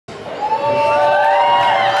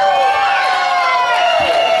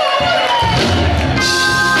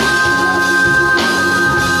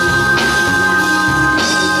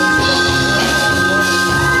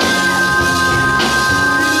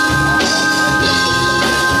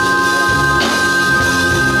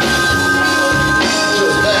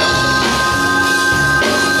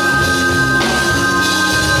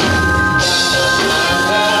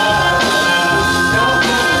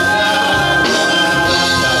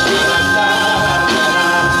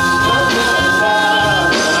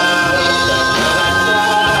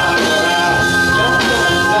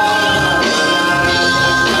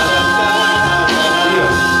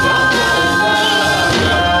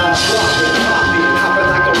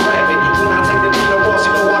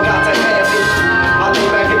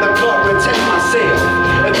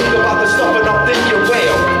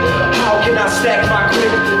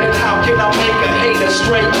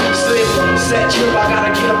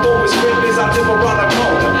Going scripters, I dip around the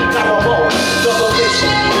corner. Now I'm on double mission.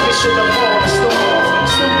 Mission to fall the stars.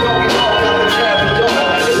 Snoop Doggy Dogg got the caviar.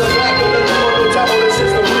 In the back of the door, no devil, this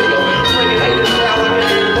is the real. Bringing haters down like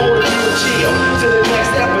every motor to chill. To the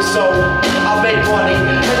next episode, I make money,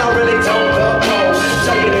 and I really don't love no.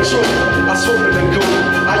 Tell you the truth, I swoop in the goop.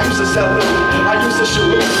 I used to sell loot, I used to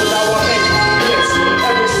shoot loot, but now I make hits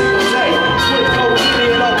every single day. With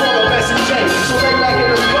codeine and I'm on a message J. So they back in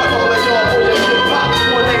the cut, all of y'all for your hip hop.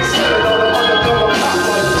 When they sell it on the undercover pop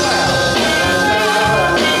like cloud.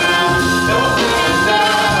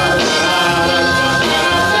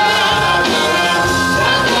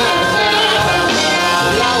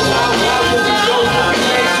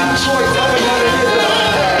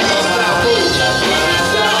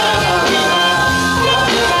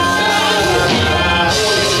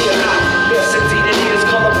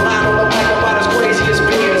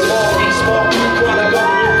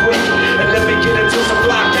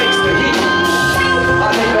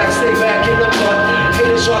 Stay back in the cut.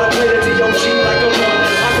 Haters try to play the D.O.G. like a run.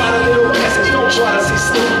 I got a little message, don't try to see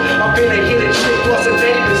Snoop. I'm finna hit it, shit, plus a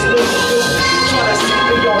name is Luke. Try to see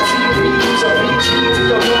me on TV, use a BG to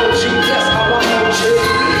your little G. Yes, I'm an OG.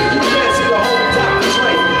 You can't see the homie Dr.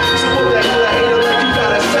 Dre. So what the hell a hater like you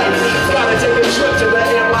gotta say? Gotta take a trip to the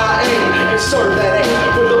M.I.A. and serve that A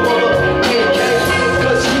with a mother AK.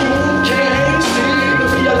 Cause you can't see the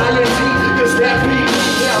real INT. Cause that beat,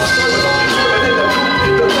 yeah, I'm serving them. Serving in the coop.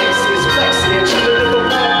 The Lexus, flexing, chillin' in the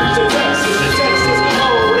Palm Beach of Texas. Texas,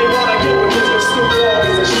 oh, they wanna get with this, but Snoop Dogg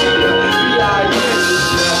is a shooter.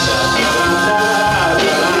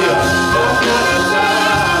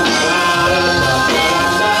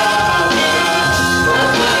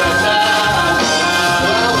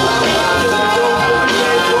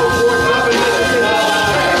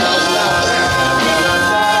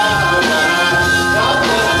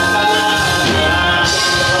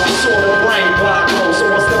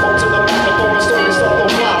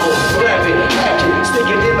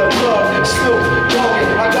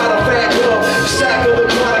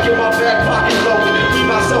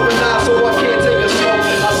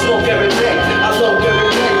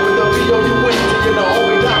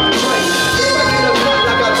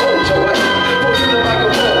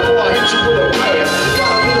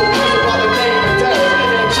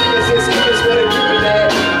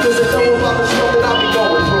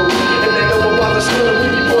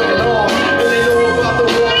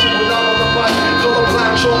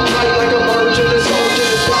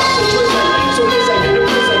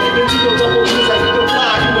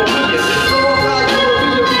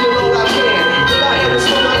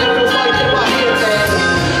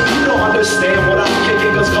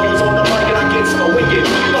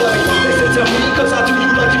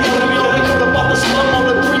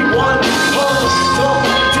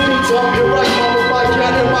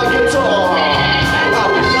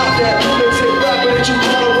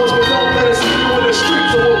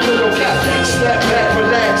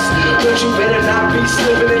 But you better not be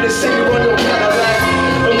slipping in the city, run your Cadillac.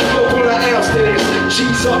 And we go put an ounce to this.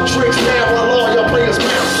 Cheese up, tricks down, while all your players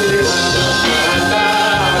bounce to this.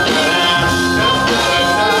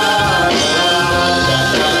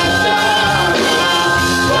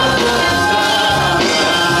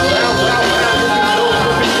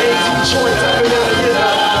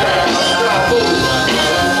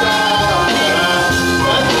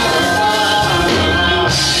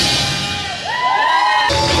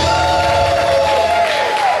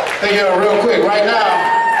 Real quick, right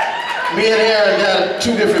now, me and Aaron got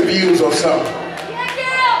two different views on something.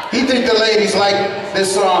 He think the ladies like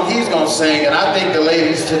this song he's gonna sing, and I think the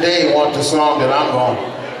ladies today want the song that I'm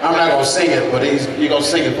not gonna sing it, but you're gonna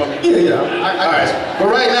sing it for me? Yeah. All right. But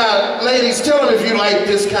right now, ladies, tell them if you like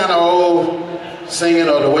this kind of old singing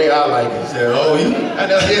or the way I like it. Yeah, oh, you? I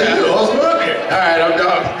never did it. All right, I'm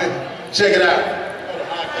done. Check it out.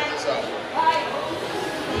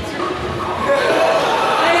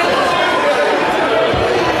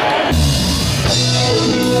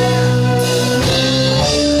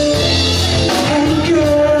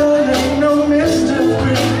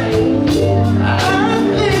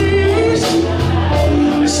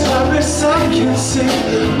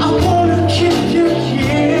 I wanna keep you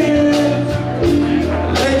here,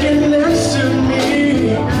 laying next to me,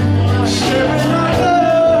 sharing our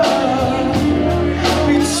love.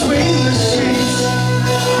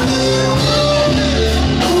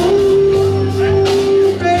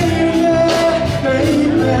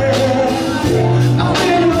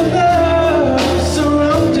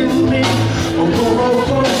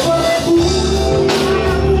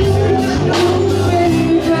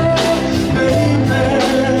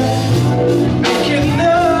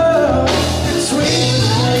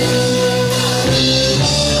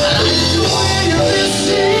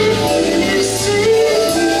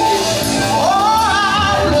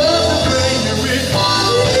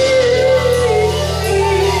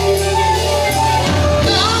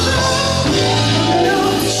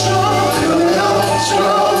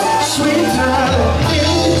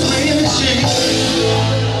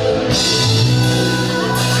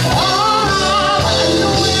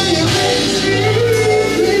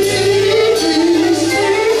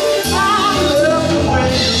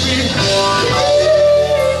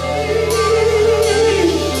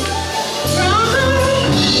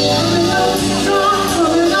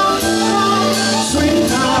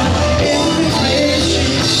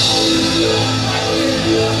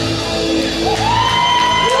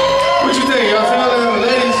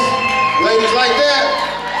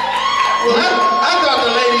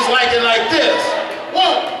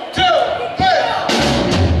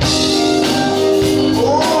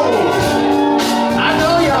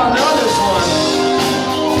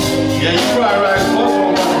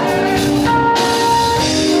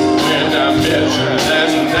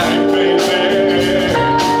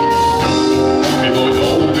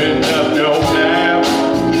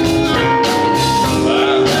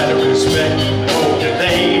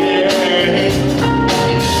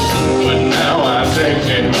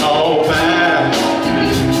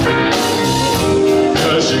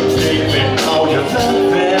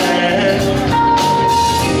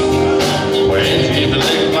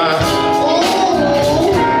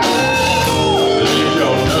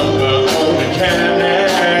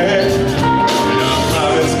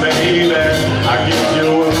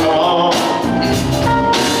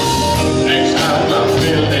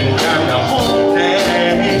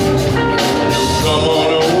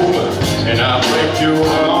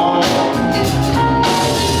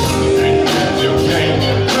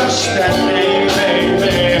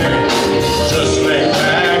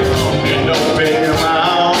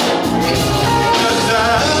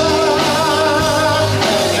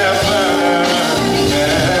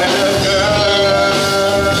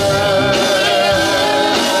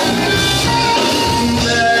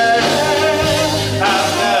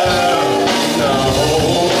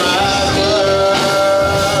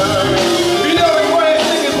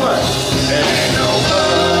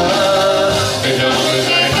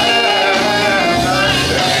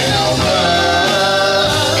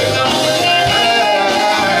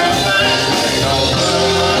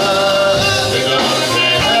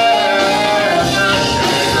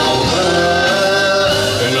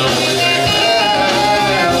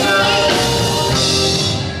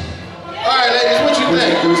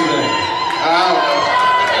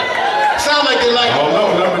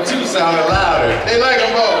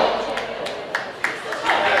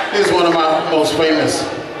 famous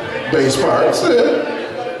bass parts. 1, 2,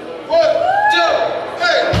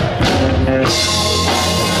 hey!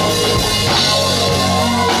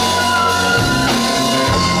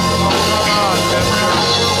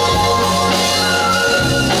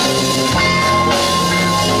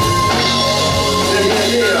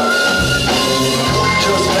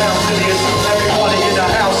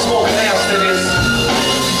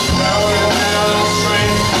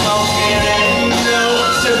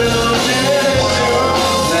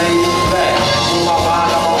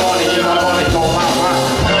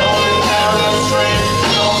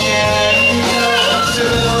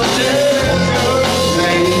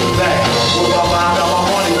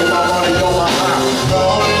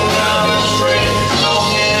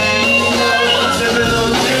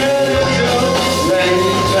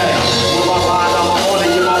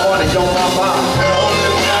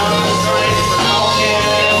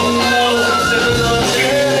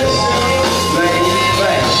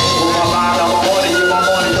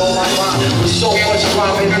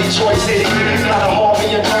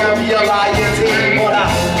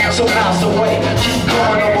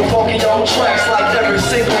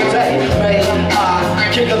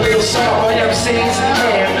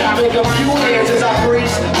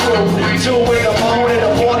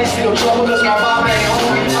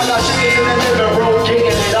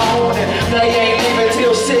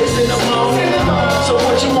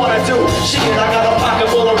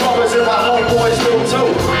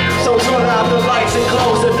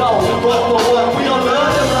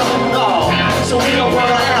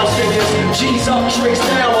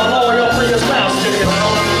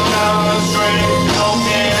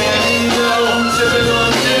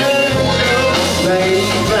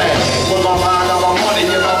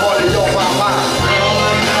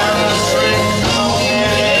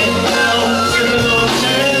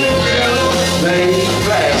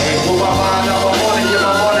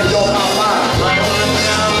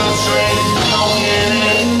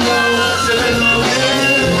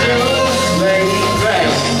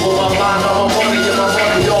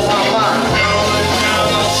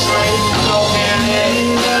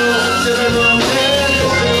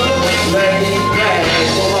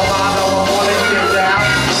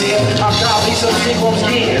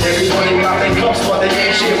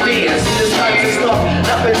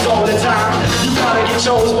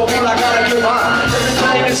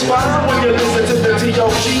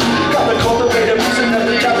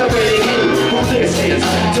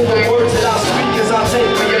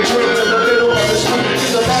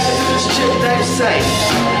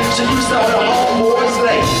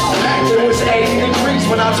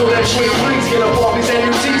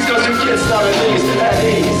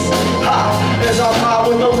 As I ride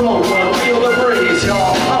with the roadwork, feel the breeze,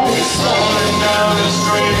 y'all. I'll be slowing down the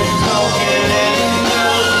street, smoking in the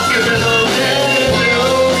skipping the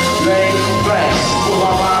hills. Laid back, with my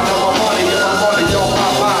mind on my money, and my money on my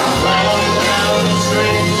mind. Rolling down the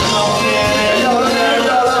street, smoking in the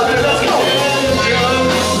let's go.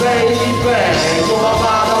 Laid back, with my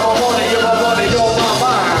mind on my money, and my money on my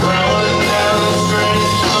mind. Rolling down the street,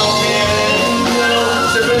 smoking in the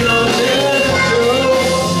sipping the hills.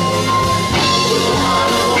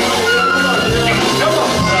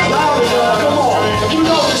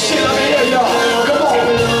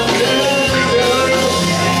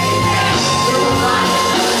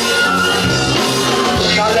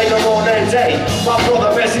 My brother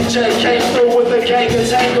Messi J came through with the gang and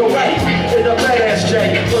Tangeray in the badass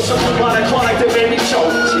J. But some chronic that made me choke.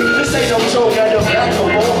 This ain't no joke, I had the back of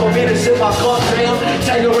all for me to sit my gun down.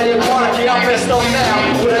 Tangeray and chronic, yeah, I messed up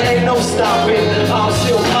now, but there ain't no stopping. I'm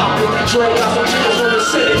still popping. Dre got some chickens from the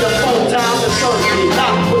city, the full time to serve me.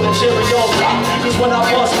 Not with the cherry on top. Cause when I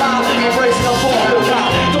bust out, I'm racing up off the cop.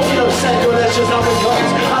 Don't get upset, girl, that's just how it goes.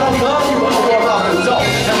 I don't love you, I'm all about the dope.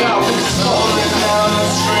 And I'll be smoking down the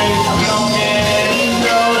street.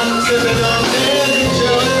 Sipping on dilly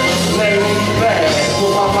laying back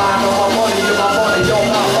with my mind on my money and my money on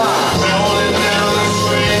my mind. Rolling down the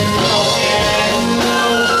street, smoking,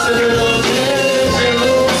 sipping on dilly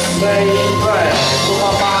laying back with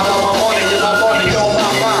my mind on my money and my money on my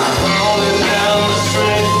mind. Rolling down the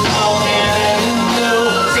street, smoking,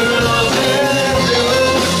 sipping on dilly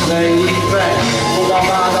laying back with my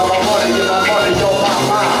mind on my money and my money on my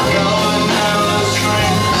mind. Rolling down the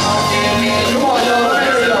street, smoking. Come on, y'all.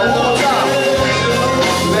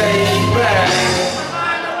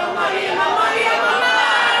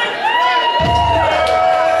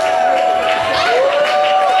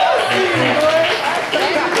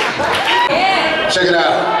 Check it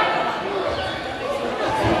out.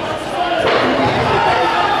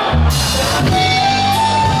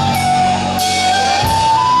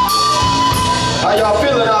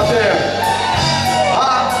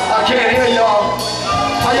 can't hear y'all.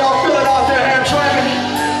 How y'all feeling out there, Hamtramck?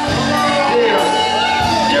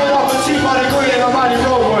 Yeah. Give it up for T-Money Green and the mighty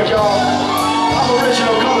Roadwork, y'all. I'm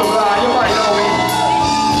original colorblind, you might know me.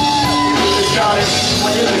 It's got it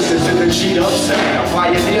when you listen to the G-Up sound.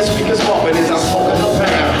 Pioneer speakers bumping as I smoke in the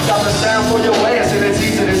pound. Got the sound for your ass and it's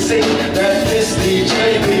easy to see that this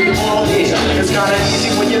DJ be on it. It's kinda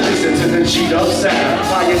easy when you listen to the G-Up sound.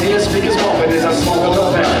 Pioneer speakers bumping as I smoke in the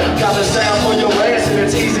pound. Got the sound for your ass and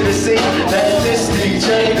it's easy to see that this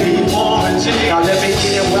DJ be on it. Now let me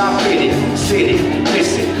get it where I fit it. Sit it,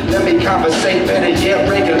 listen. Let me conversate better, yeah,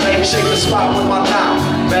 regulate. Shake the spot with my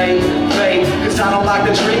mouth, babe. Cause I don't like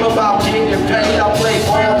to dream about getting paid. I play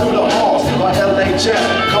all through the halls of LHS.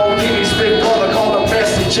 Cold D's big brother, call the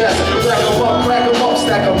Bessie Chest. Rack 'em up, crack 'em up,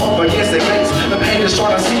 stack 'em up against the gates. The haters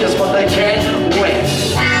trying to see us, but they can't wait.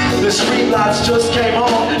 The street lights just came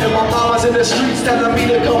on, and my mama's in the streets telling me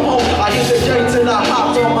to come home. I hit the gates and I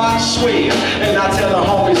hopped on my swing, and I tell the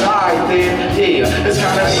homies, alright then, yeah. It's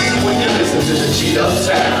kinda easy when you listen to the G-Up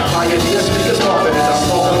sound. Pioneer speakers bumping as I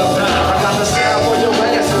smoke on the pound. I got the sound for your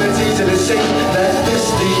ass, and it's easy to see that this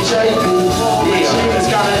DJ be, yeah. It's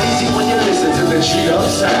kinda easy when you listen to the G-Up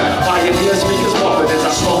sound. Pioneer speakers bumping as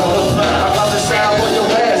I smoke on the pound. I got the sound for your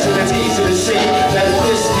ass, and it's easy to see that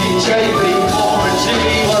this DJ be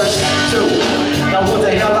verse 2. Now what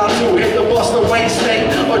the hell I do? Hit the Buster Wayne State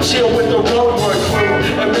or chill with the Roadwork crew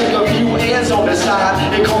and make a few ends on the side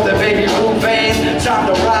and call the baby blue van. Time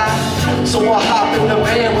to ride. So I hop in the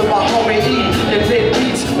van with my homie E and Nick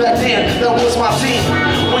Beats. Back then, that was my team.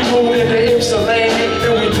 We moved into Ypsilanti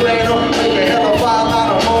and we played them, make a hell of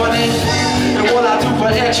 $5 money. And what I do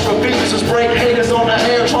for extra beats is break haters on the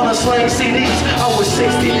air trying to slang CDs. I was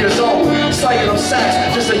 16 years old, slanging them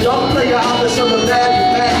sacks. Just a young player out there selling value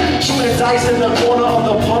pack. Shooting dice in the corner of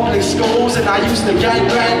the public schools. And I used to gang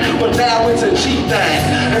bang, but now it's a G thing.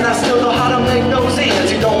 And I still know how to make those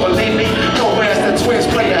ends. You don't believe me? Go ask the twins,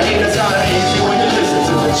 play the haters out of easy when you listen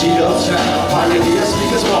to the G-Up sound. Pioneer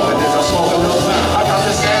speakers bumping as I smoke a little pound. I got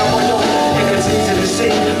the sound for you, and it's easy to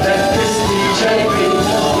see that this DJ be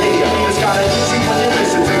yeah. It's kinda easy when you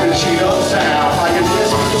listen to the G-Up sound. Pioneer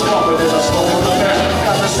speakers bumping as I smoke a little pound.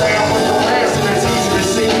 Got the sound for your ass, and it's easy to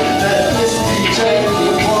see that this DJ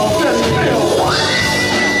be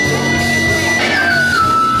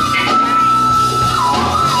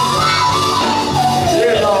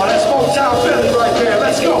yeah, Lord, that's Motown Philly right there.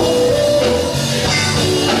 Let's go.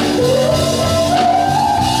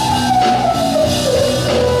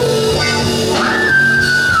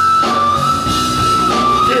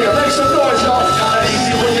 Yeah, make some noise, y'all. Kinda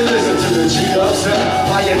easy when you listen to the G-Up sound.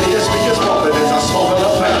 Pioneer speakers bumping as I smoke on the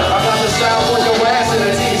pound. I got the sound for your ass, and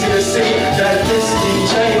it's easy to see that this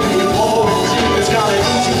DJ be more. It's kinda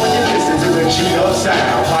easy when you listen to the G-Up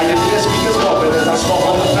sound. Pioneer speakers bumping as I smoke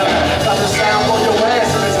on the pound. Got the sound for your ass,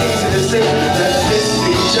 and it's easy to see that this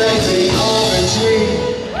DJ be more.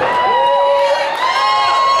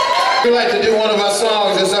 We'd like to do one of our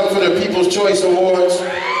songs that's up for the People's Choice Awards.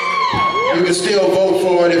 You can still vote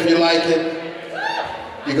for it if you like it.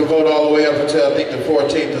 You can vote all the way up until I think the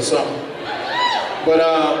 14th or something. But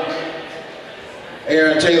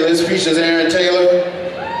Aaron Taylor, this features Aaron Taylor.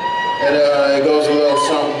 And it goes a little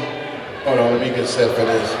something. Hold on, let me get set for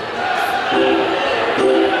this.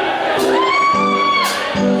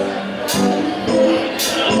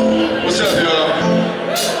 What's up, y'all?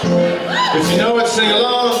 If you know it, sing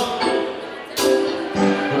along.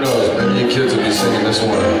 Who knows? Maybe your kids will be singing this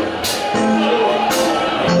one.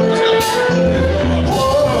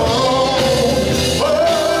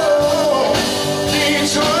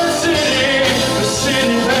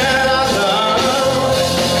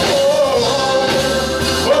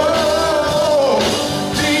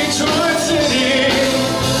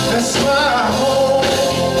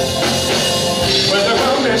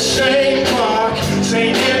 Shane Park,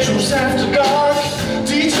 St. Andrews after dark.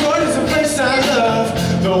 Detroit is a place I love.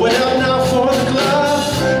 Throw it up now for the club.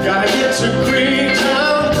 Gotta get to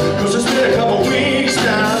Greentown, cause it's been a couple weeks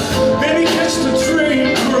now. Maybe catch the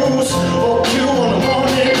train cruise or queue on the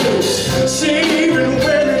morning news. See, even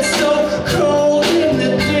when it's so cold in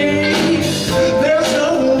the day, there's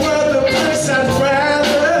no other place I'd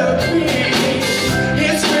rather be.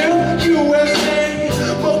 It's real USA,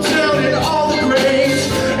 Motown and all the grades.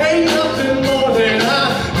 Ain't no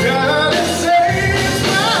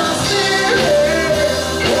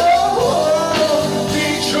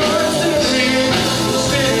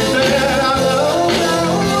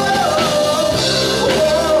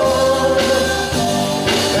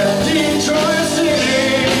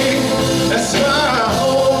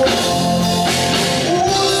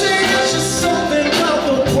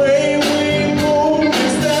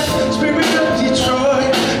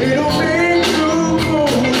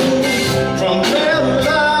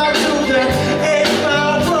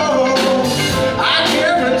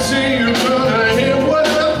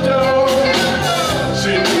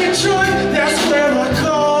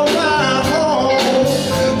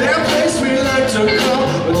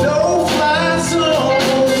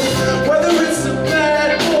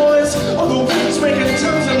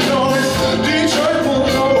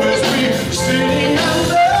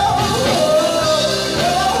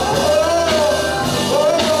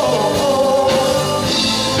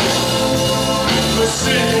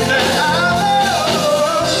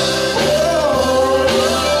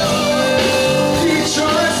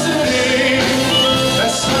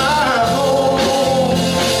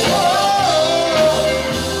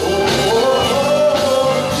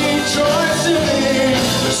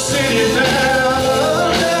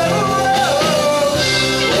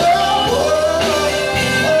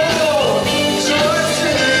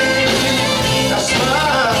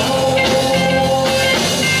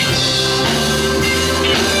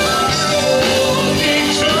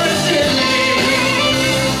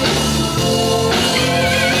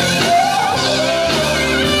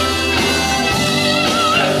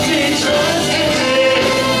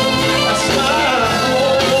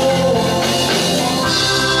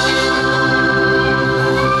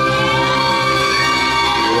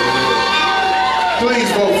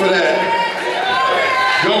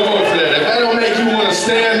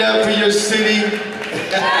for your city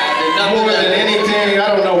more than anything.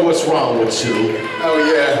 I don't know what's wrong with you.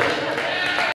 Oh yeah.